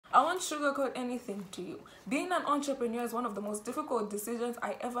sugarcoat anything to you. Being an entrepreneur is one of the most difficult decisions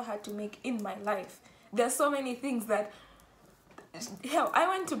I ever had to make in my life. There's so many things that, hell, I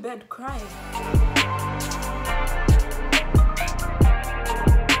went to bed crying.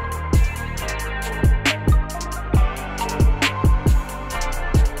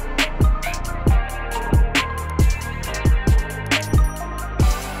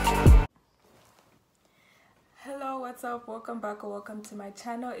 What's up? Welcome back or welcome to my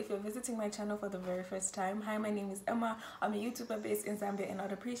channel. If you're visiting my channel for the very first time, hi, my name is Emma. I'm a YouTuber based in Zambia, and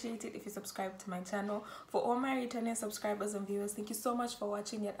I'd appreciate it if you subscribe to my channel. For all my returning subscribers and viewers, thank you so much for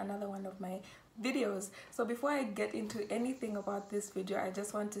watching yet another one of my videos. So before I get into anything about this video, I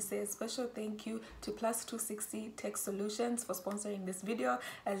just want to say a special thank you to Plus 260 Tech Solutions for sponsoring this video.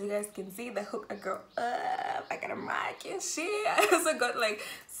 As you guys can see, the hook I go up, I got a mic and shit. I also got like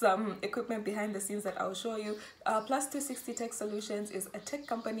some equipment behind the scenes that I'll show you. Plus 260 Tech Solutions is a tech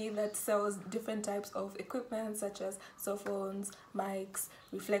company that sells different types of equipment such as cell phones, mics,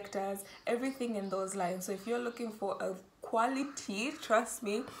 reflectors, everything in those lines. So if you're looking for a quality, trust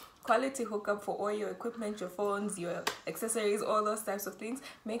me, quality hookup for all your equipment, your phones, your accessories, all those types of things,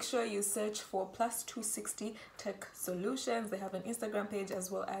 make sure you search for Plus 260 Tech Solutions. They have an Instagram page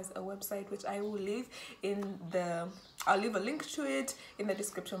as well as a website, which I will leave I'll leave a link to it in the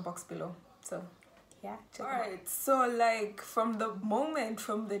description box below. So yeah, check it out. So like from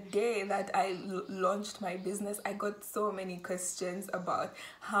the day that I launched my business, I got so many questions about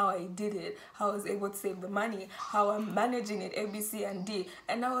how I did it, how I was able to save the money, how I'm managing it, A, B, C, and D.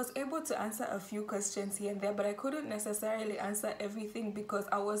 And I was able to answer a few questions here and there, but I couldn't necessarily answer everything because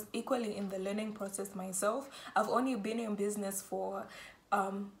I was equally in the learning process myself. I've only been in business for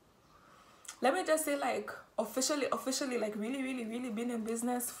let me just say, like, officially, like, really been in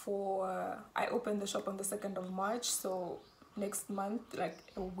business for, I opened the shop on the 2nd of March, so next month, like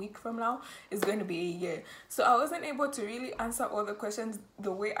a week from now, is going to be a year. So I wasn't able to really answer all the questions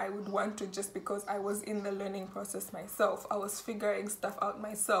the way I would want to, just because I was in the learning process myself. I was figuring stuff out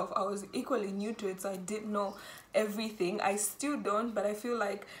myself. I was equally new to it, so I didn't know everything. I still don't, but I feel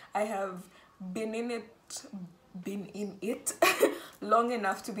like I have been in it long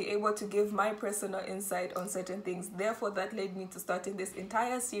enough to be able to give my personal insight on certain things. Therefore, that led me to starting this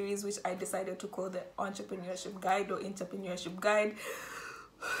entire series, which I decided to call the Entrepreneurship Guide or Entrepreneurship Guide.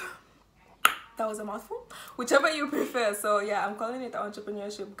 That was a mouthful, whichever you prefer. So yeah, I'm calling it the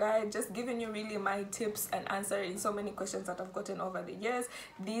Entrepreneurship Guide, just giving you really my tips and answering so many questions that I've gotten over the years.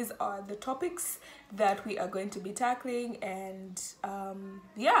 These are the topics that we are going to be tackling, and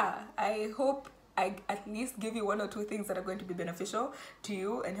yeah, I hope I at least give you one or two things that are going to be beneficial to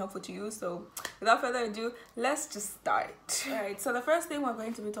you and helpful to you. So without further ado, let's just start. Alright, so the first thing we're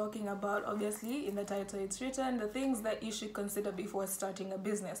going to be talking about, obviously in the title it's written, the things that you should consider before starting a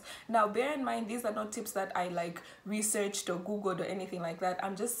business. Now bear in mind, these are not tips that I like researched or googled or anything like that.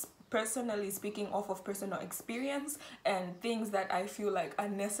 I'm just personally speaking off of personal experience and things that I feel like are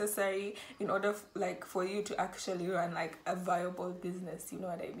necessary in order for you to actually run like a viable business, you know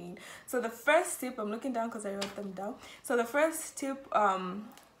what I mean? So the first tip, I'm looking down because I wrote them down. So the first tip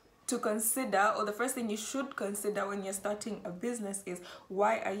to consider, or the first thing you should consider when you're starting a business, is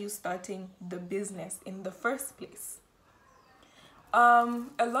why are you starting the business in the first place?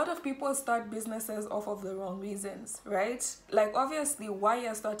 A lot of people start businesses off of the wrong reasons, right? Like obviously why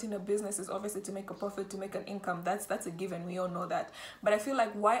you're starting a business is obviously to make a profit, to make an income. That's a given, we all know that. But I feel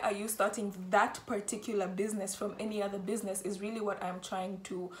like why are you starting that particular business from any other business is really what I'm trying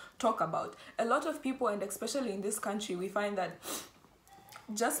to talk about. A lot of people, and especially in this country, we find that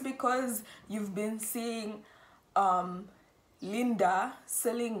just because you've been seeing Linda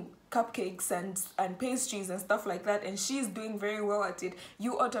selling cupcakes and pastries and stuff like that, and she's doing very well at it,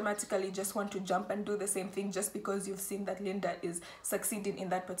 you automatically just want to jump and do the same thing just because you've seen that Linda is succeeding in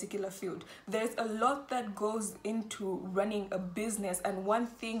that particular field. There's a lot that goes into running a business, and one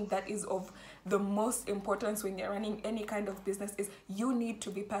thing that is of the most importance when you're running any kind of business is you need to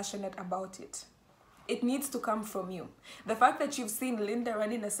be passionate about it. It needs to come from you. The fact that you've seen Linda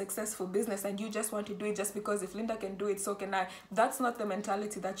running a successful business and you just want to do it just because if Linda can do it, so can I, that's not the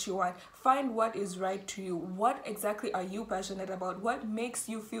mentality that you want. Find what is right to you. What exactly are you passionate about? What makes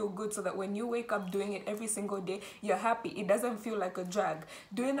you feel good so that when you wake up doing it every single day, you're happy. It doesn't feel like a drag.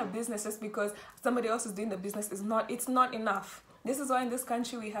 Doing a business just because somebody else is doing the business it's not enough. This is why in this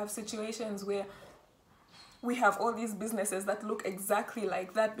country we have situations where we have all these businesses that look exactly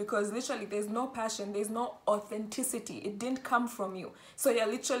like that, because literally there's no passion, there's no authenticity. It didn't come from you. So you're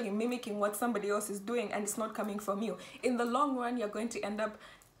literally mimicking what somebody else is doing and it's not coming from you. In the long run, you're going to end up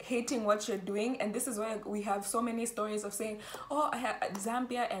hating what you're doing. And this is why we have so many stories of saying, oh, I have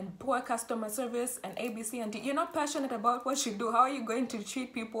Zambia and poor customer service and ABC and D. You're not passionate about what you do. How are you going to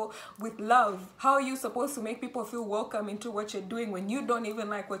treat people with love? How are you supposed to make people feel welcome into what you're doing when you don't even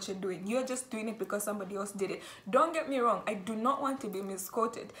like what you're doing? You're just doing it because somebody else did it. Don't get me wrong, I do not want to be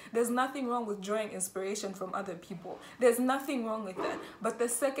misquoted. There's nothing wrong with drawing inspiration from other people. There's nothing wrong with that. But the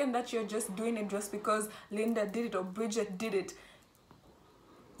second that you're just doing it just because Linda did it or Bridget did it,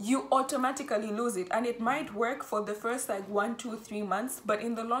 you automatically lose it. And it might work for the first like 1, 2, 3 months, but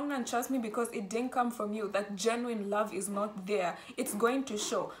in the long run, trust me, because it didn't come from you, that genuine love is not there. It's going to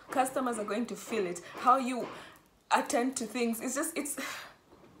show. Customers are going to feel it. How you attend to things, it's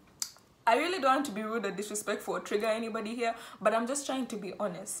I really don't want to be rude or disrespectful or trigger anybody here, but I'm just trying to be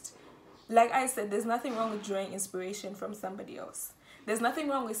honest. Like I said, there's nothing wrong with drawing inspiration from somebody else. There's nothing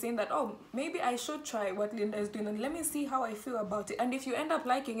wrong with saying that, oh, maybe I should try what Linda is doing and let me see how I feel about it. And if you end up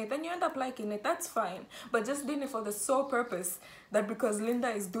liking it, then you end up liking it. That's fine. But just doing it for the sole purpose that because Linda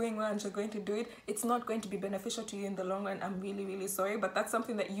is doing well and you're going to do it, it's not going to be beneficial to you in the long run. I'm really, really sorry. But that's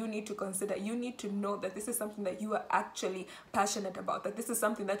something that you need to consider. You need to know that this is something that you are actually passionate about, that this is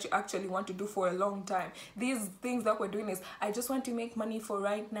something that you actually want to do for a long time. These things that we're doing is, I just want to make money for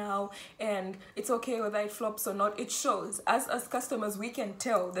right now and it's okay whether it flops or not. It shows. As customers, we can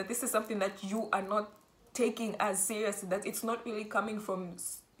tell that this is something that you are not taking as seriously, that it's not really coming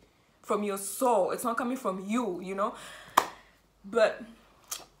from your soul. It's not coming from you, you know. But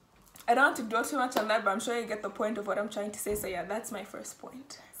I don't want to dwell too much on that, but I'm sure you get the point of what I'm trying to say. So yeah, that's my first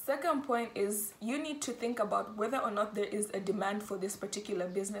point. Second point is you need to think about whether or not there is a demand for this particular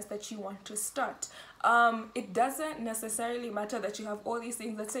business that you want to start. It doesn't necessarily matter that you have all these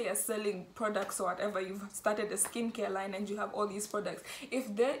things. Let's say you're selling products or whatever, you've started a skincare line and you have all these products.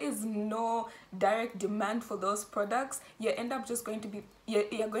 If there is no direct demand for those products, you're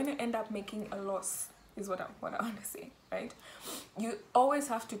going to end up making a loss, is what I want to say, right? You always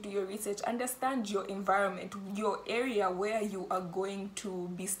have to do your research, understand your environment, your area where you are going to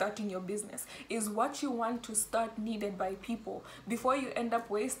be starting your business. Is what you want to start needed by people before you end up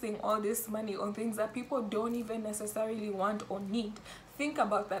wasting all this money on things that people don't even necessarily want or need? Think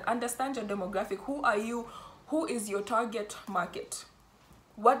about that. Understand your demographic. Who are you? Who is your target market?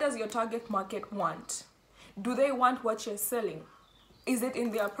 What does your target market want? Do they want what you're selling? Is it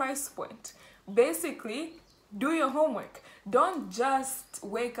in their price point? Basically, do your homework. Don't just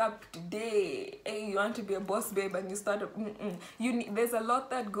wake up today, hey, you want to be a boss babe and you start there's a lot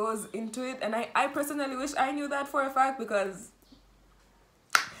that goes into it, and I personally wish I knew that for a fact, because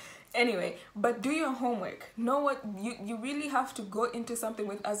anyway, but do your homework. Know what you really have to go into something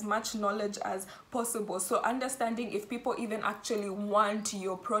with as much knowledge as possible. So understanding if people even actually want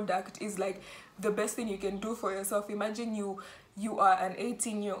your product is like the best thing you can do for yourself. Imagine you are an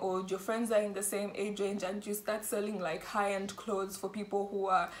 18-year-old, your friends are in the same age range, and you start selling like high-end clothes for people who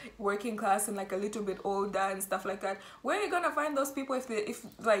are working class and like a little bit older and stuff like that. Where are you gonna find those people if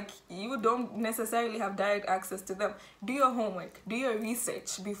like you don't necessarily have direct access to them? Do your homework, do your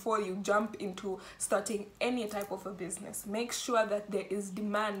research before you jump into starting any type of a business. Make sure that there is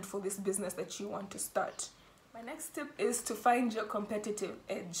demand for this business that you want to start. My next tip is to find your competitive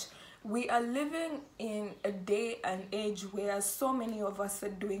edge. We are living in a day and age where so many of us are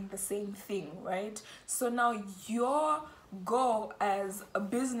doing the same thing, right? So now your goal as a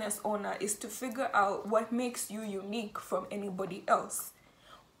business owner is to figure out what makes you unique from anybody else.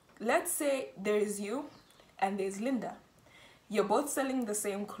 Let's say there is you and there's Linda. You're both selling the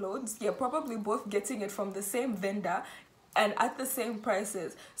same clothes. You're probably both getting it from the same vendor and at the same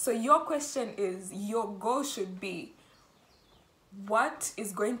prices. So your question is, your goal should be, what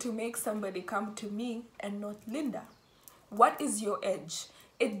is going to make somebody come to me and not Linda? What is your edge?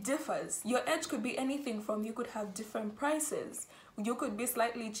 It differs. Your edge could be anything from, you could have different prices. You could be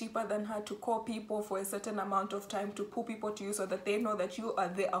slightly cheaper than her to call people for a certain amount of time, to pull people to you so that they know that you are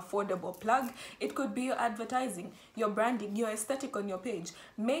the affordable plug. It could be your advertising, your branding, your aesthetic on your page.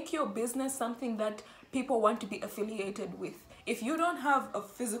 Make your business something that people want to be affiliated with. If you don't have a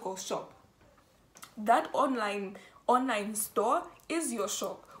physical shop, that online store is your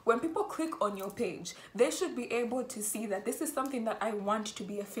shop. When people click on your page, they should be able to see that this is something that I want to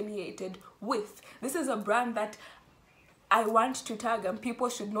be affiliated with. This is a brand that I want to tag, and people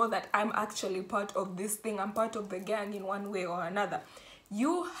should know that I'm actually part of this thing. I'm part of the gang in one way or another.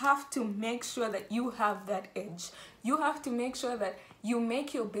 You have to make sure that you have that edge. You have to make sure that you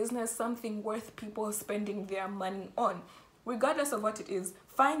make your business something worth people spending their money on. Regardless of what it is,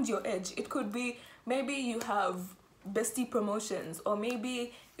 find your edge. It could be, maybe you have bestie promotions, or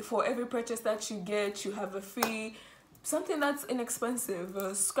maybe for every purchase that you get, you have a free something that's inexpensive,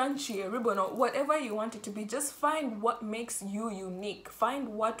 a scrunchie, a ribbon, or whatever you want it to be. Just find what makes you unique. Find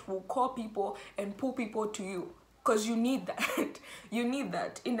what will call people and pull people to you, because you need that. You need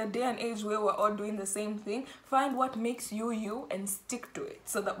that in a day and age where we're all doing the same thing. Find what makes you you and stick to it,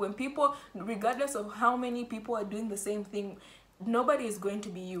 so that when people, regardless of how many people are doing the same thing, nobody is going to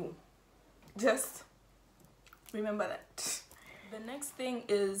be you. Just remember that. The next thing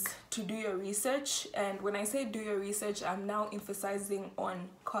is to do your research, and when I say do your research, I'm now emphasizing on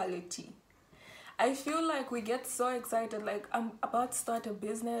quality. I feel like we get so excited, like I'm about to start a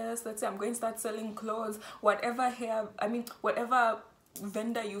business, let's say I'm going to start selling clothes, whatever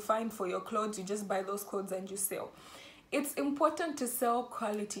vendor you find for your clothes, you just buy those clothes and you sell. It's important to sell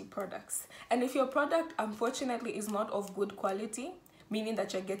quality products, and if your product unfortunately is not of good quality, meaning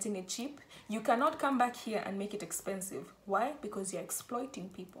that you're getting it cheap, you cannot come back here and make it expensive. Why? Because you're exploiting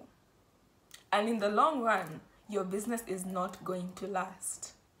people. And in the long run, your business is not going to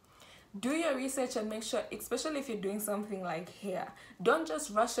last. Do your research and make sure, especially if you're doing something like hair, don't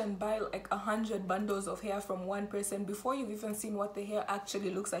just rush and buy like 100 bundles of hair from one person before you've even seen what the hair actually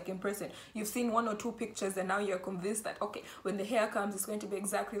looks like in person. You've seen 1 or 2 pictures and now you're convinced that, okay, when the hair comes, it's going to be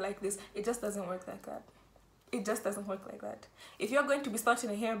exactly like this. It just doesn't work like that. It just doesn't work like that. If you're going to be starting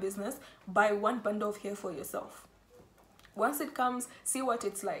a hair business, buy 1 bundle of hair for yourself. Once it comes, see what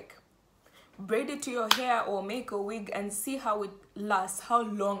it's like. Braid it to your hair or make a wig and see how it lasts, how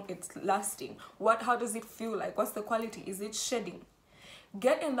long it's lasting. How does it feel like? What's the quality? Is it shedding?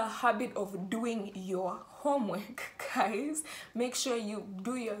 Get in the habit of doing your homework, guys. Make sure you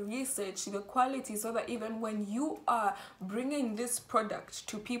do your research, the quality, so that even when you are bringing this product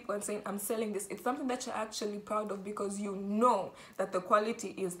to people and saying, I'm selling this, it's something that you're actually proud of, because you know that the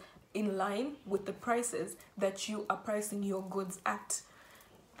quality is in line with the prices that you are pricing your goods at.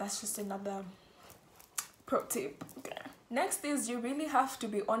 That's just another pro tip. Okay. Next is, you really have to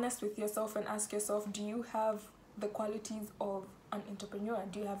be honest with yourself and ask yourself, do you have the qualities of an entrepreneur?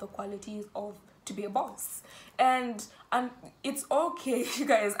 Do you have the qualities of to be a boss? And it's okay, you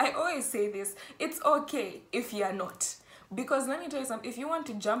guys, I always say this, it's okay if you're not. Because let me tell you something, if you want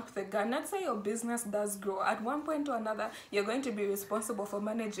to jump the gun, let's say your business does grow, at one point or another, you're going to be responsible for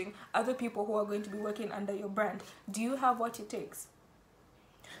managing other people who are going to be working under your brand. Do you have what it takes?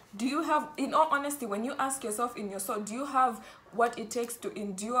 Do you have, in all honesty, when you ask yourself in your soul, do you have what it takes to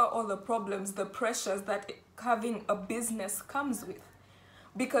endure all the problems, the pressures that having a business comes with?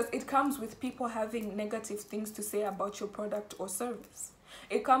 Because it comes with people having negative things to say about your product or service.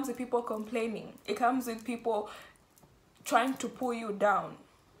 It comes with people complaining. It comes with people trying to pull you down.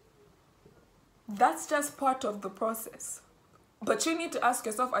 That's just part of the process. But you need to ask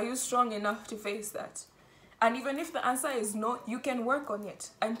yourself, are you strong enough to face that? And even if the answer is no, you can work on it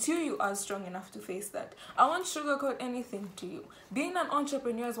until you are strong enough to face that. I won't sugarcoat anything to you. Being an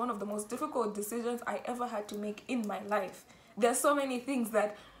entrepreneur is one of the most difficult decisions I ever had to make in my life. There's so many things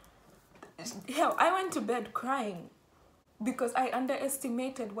that, hell, I went to bed crying because I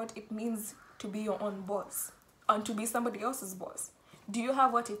underestimated what it means to be your own boss and to be somebody else's boss. Do you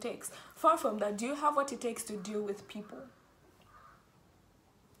have what it takes? Far from that, do you have what it takes to deal with people?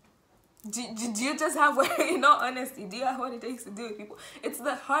 Do you just have what, in all honesty, do you have what it takes to deal with people? It's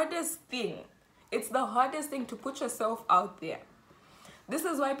the hardest thing. It's the hardest thing to put yourself out there. This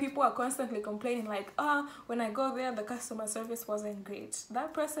is why people are constantly complaining like, when I go there, the customer service wasn't great.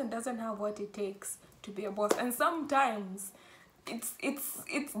 That person doesn't have what it takes to be a boss. And sometimes it's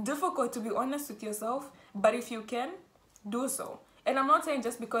difficult to be honest with yourself, but if you can, do so. And I'm not saying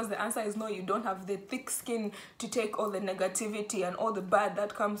just because the answer is no, you don't have the thick skin to take all the negativity and all the bad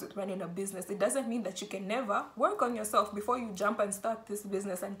that comes with running a business. It doesn't mean that you can never work on yourself before you jump and start this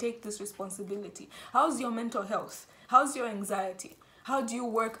business and take this responsibility. How's your mental health? How's your anxiety? How do you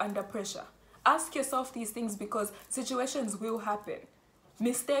work under pressure? Ask yourself these things, because situations will happen.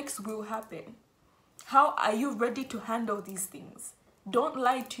 Mistakes will happen. How are you ready to handle these things? Don't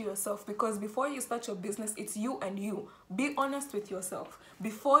lie to yourself, because before you start your business, it's you and you. Be honest with yourself.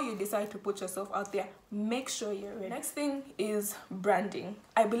 Before you decide to put yourself out there, make sure you're ready. Next thing is branding.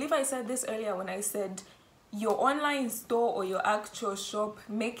 I believe I said this earlier when I said your online store or your actual shop,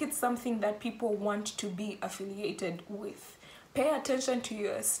 make it something that people want to be affiliated with. Pay attention to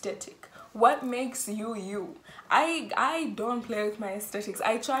your aesthetic. What makes you you? I don't play with my aesthetics.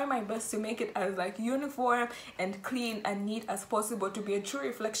 I try my best to make it as like uniform and clean and neat as possible to be a true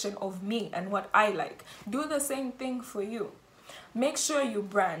reflection of me and what I like. Do the same thing for you. Make sure you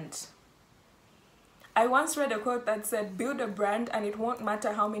brand. I once read a quote that said, build a brand and it won't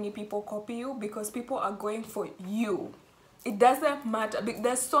matter how many people copy you, because people are going for you. It doesn't matter.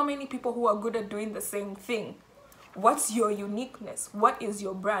 There's so many people who are good at doing the same thing. What's your uniqueness? What is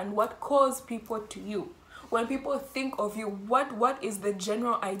your brand? What calls people to you? When people think of you, what is the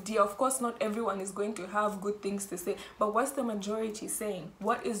general idea? Of course, not everyone is going to have good things to say, but what's the majority saying?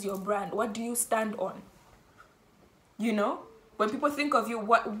 What is your brand? What do you stand on? You know, when people think of you,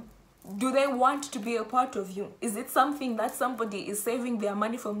 what do they want to be a part of you? Is it something that somebody is saving their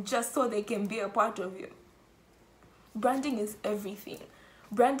money from just so they can be a part of you? Branding is everything.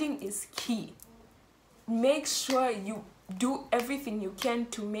 Branding is key. Make sure you do everything you can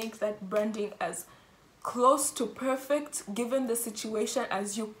to make that branding as close to perfect given the situation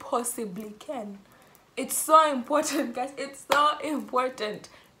as you possibly can. It's so important, guys. It's so important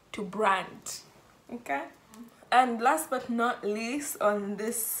to brand. Okay? And last but not least on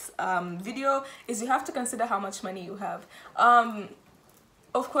this video is you have to consider how much money you have.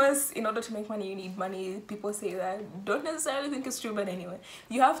 Of course, in order to make money, you need money. People say that. Don't necessarily think it's true, but anyway.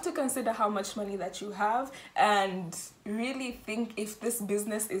 You have to consider how much money that you have and really think if this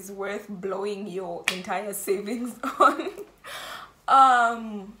business is worth blowing your entire savings on.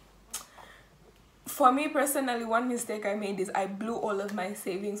 For me personally, one mistake I made is I blew all of my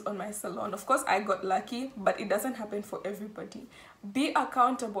savings on my salon. Of course, I got lucky, but it doesn't happen for everybody. Be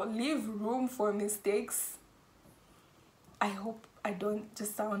accountable. Leave room for mistakes. I hope I don't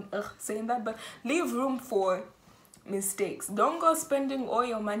just sound saying that, but leave room for mistakes. Don't go spending all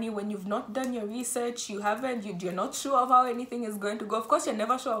your money when you've not done your research. You're not sure of how anything is going to go. Of course, you're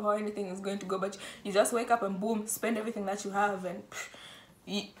never sure of how anything is going to go, but you just wake up and boom, spend everything that you have, and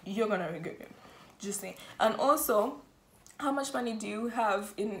you're gonna regret it. Just saying. And also, how much money do you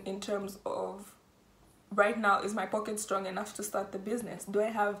have in terms of right now? Is my pocket strong enough to start the business? Do I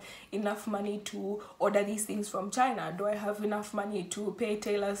have enough money to order these things from China? Do I have enough money to pay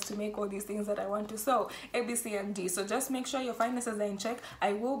tailors to make all these things that I want to sell? A, B, C, and D. So just make sure your finances are in check.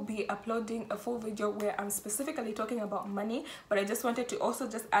 I will be uploading a full video where I'm specifically talking about money, but I just wanted to also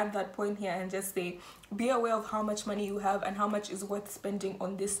just add that point here and just say, be aware of how much money you have and how much is worth spending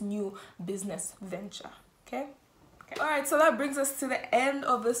on this new business venture. Okay? Alright, so that brings us to the end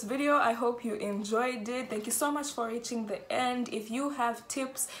of this video. I hope you enjoyed it. Thank you so much for reaching the end. If you have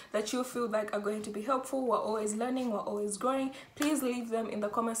tips that you feel like are going to be helpful, we're always learning, we're always growing, please leave them in the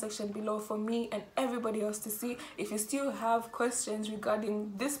comment section below for me and everybody else to see. If you still have questions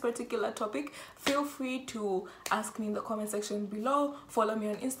regarding this particular topic, feel free to ask me in the comment section below. Follow me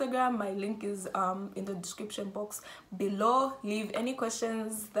on Instagram. My link is in the description box below. Leave any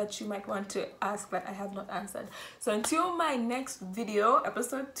questions that you might want to ask that I have not answered. So until my next video,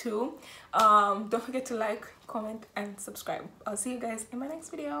 episode 2, don't forget to like, comment, and subscribe. I'll see you guys in my next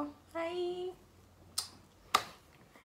video. Bye.